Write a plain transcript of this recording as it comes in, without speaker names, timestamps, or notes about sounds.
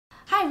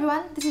Hi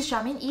everyone, this is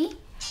Charmaine E.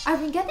 I've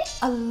been getting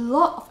a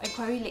lot of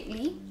inquiry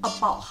lately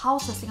about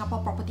how's the Singapore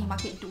property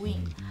market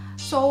doing.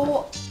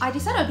 So I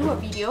decided to do a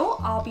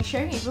video. I'll be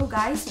sharing with you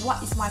guys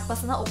what is my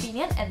personal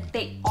opinion and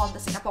take on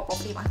the Singapore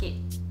property market.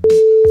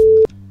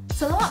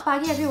 Selamat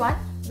pagi everyone,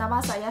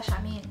 nama saya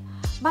Charmaine.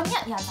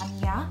 Banyak yang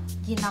tanya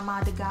gimana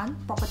dengan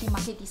property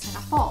market di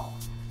Singapore.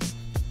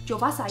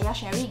 Coba saya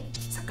sharing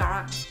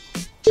sekarang.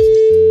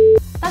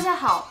 大家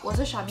好，我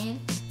是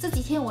Charmaine。这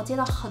几天我接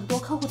到很多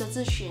客户的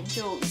咨询，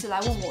就一直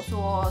来问我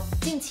说，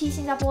近期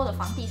新加坡的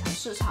房地产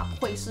市场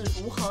会是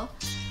如何？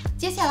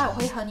接下来我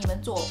会和你们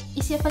做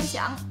一些分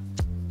享。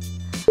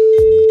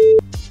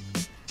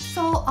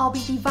So I'll be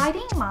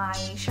dividing my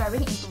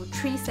sharing into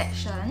 3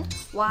 sections.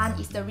 One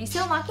is the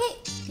resale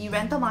market, the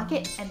rental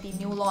market, and the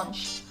new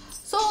launch.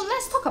 So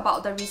let's talk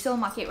about the resale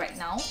market right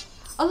now.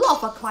 A lot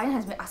of our client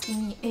has been asking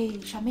me, "Hey,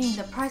 Charmaine,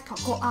 the price can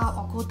go up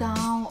or go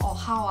down or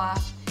how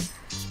ah?"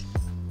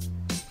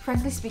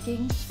 Frankly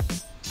speaking,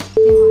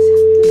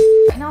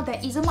 right now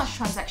there isn't much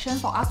transaction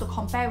for us to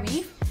compare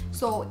with,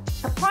 so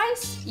the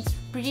price is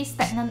pretty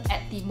stagnant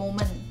at the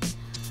moment.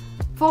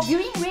 For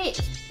viewing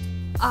rate,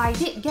 I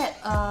did get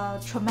a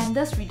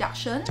tremendous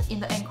reduction in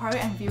the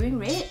inquiry and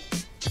viewing rate,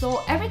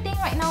 so everything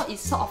right now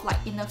is sort of like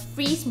in a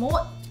freeze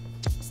mode,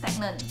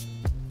 stagnant.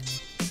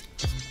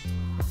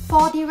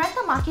 For the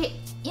rental market,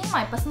 in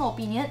my personal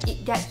opinion,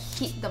 it gets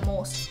hit the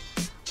most.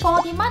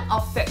 For the month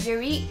of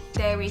February,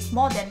 there is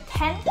more than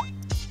 10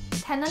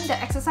 tenants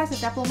that exercise the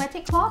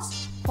diplomatic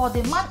clause. For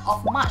the month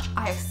of March,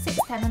 I have 6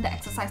 tenants that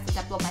exercise the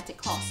diplomatic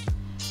clause.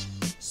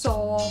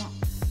 So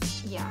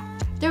yeah,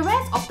 the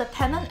rest of the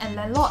tenant and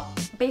landlord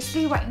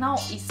basically right now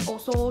is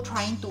also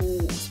trying to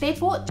stay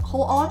put,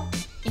 hold on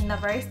in a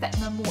very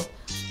stagnant mood.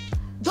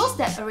 Those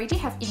that already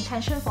have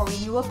intention for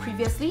renewal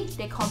previously,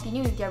 they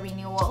continue with their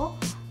renewal.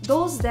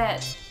 Those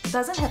that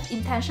doesn't have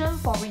intention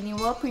for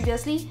renewal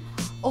previously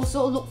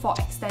also look for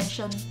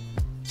extension.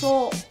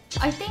 So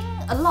I think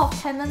a lot of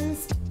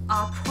tenants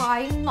are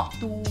trying not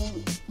to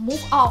move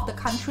out of the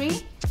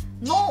country.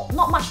 Not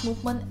much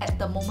movement at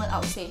the moment, I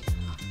would say.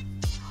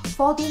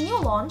 For the new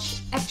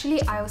launch,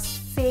 actually I would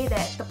say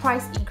that the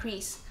price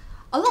increase.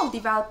 A lot of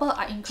developers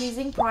are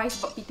increasing price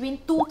but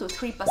between 2 to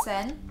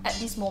 3% at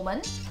this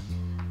moment.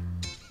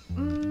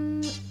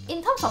 In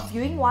terms of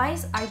viewing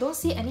wise, I don't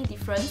see any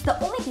difference. The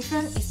only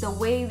difference is the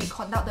way we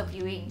conduct the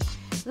viewing.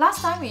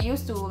 Last time we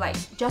used to like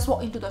just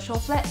walk into the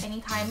show flat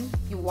anytime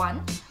you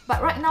want,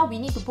 but right now we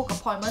need to book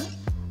appointment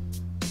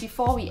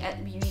before we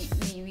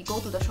go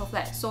to the show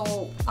flat. So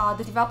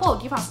the developer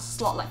will give us a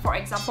slot, like for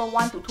example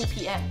 1 to 2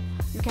 p.m.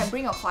 You can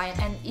bring your client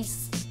and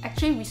it's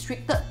actually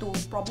restricted to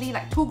probably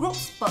like 2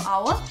 groups per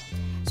hour.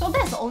 So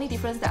that's the only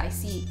difference that I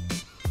see.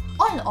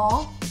 All in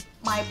all,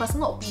 my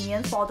personal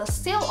opinion for the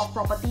sale of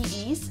property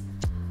is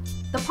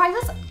the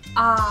prices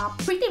are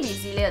pretty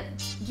resilient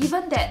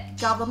given that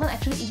government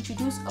actually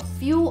introduced a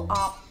few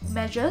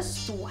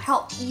measures to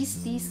help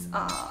ease this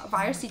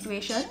virus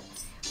situation.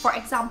 For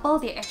example,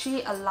 they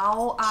actually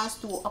allow us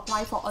to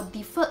apply for a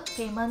deferred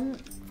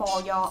payment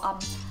for your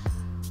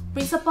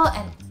principal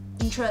and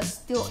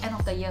interest till end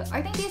of the year.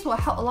 I think this will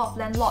help a lot of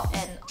landlord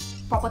and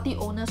property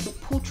owners to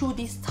pull through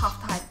this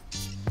tough time.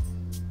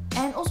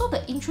 And also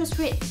the interest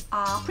rates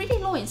are pretty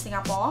low in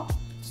Singapore,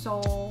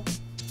 so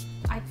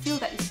I feel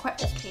that it's quite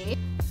okay.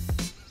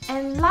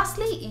 And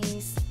lastly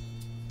is,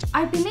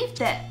 I believe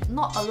that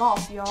not a lot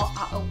of y'all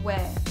are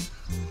aware.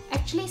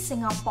 Actually,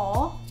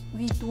 Singapore,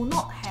 we do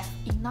not have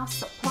enough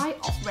supply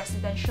of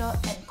residential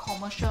and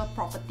commercial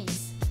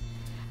properties.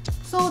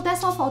 So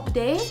that's all for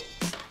today.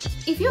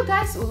 If you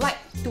guys would like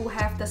to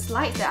have the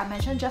slides that I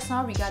mentioned just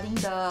now regarding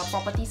the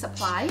property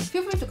supply,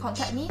 feel free to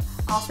contact me.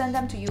 I'll send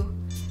them to you.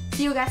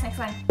 See you guys next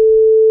time.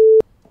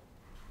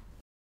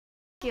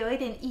 给我一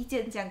点意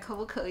见，讲可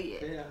不可以？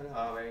可以啊，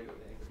好 ，very good,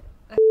 very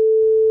good.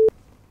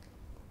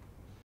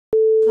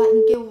 来，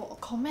你给我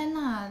comment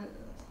啊。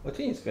I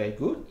think it's very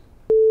good.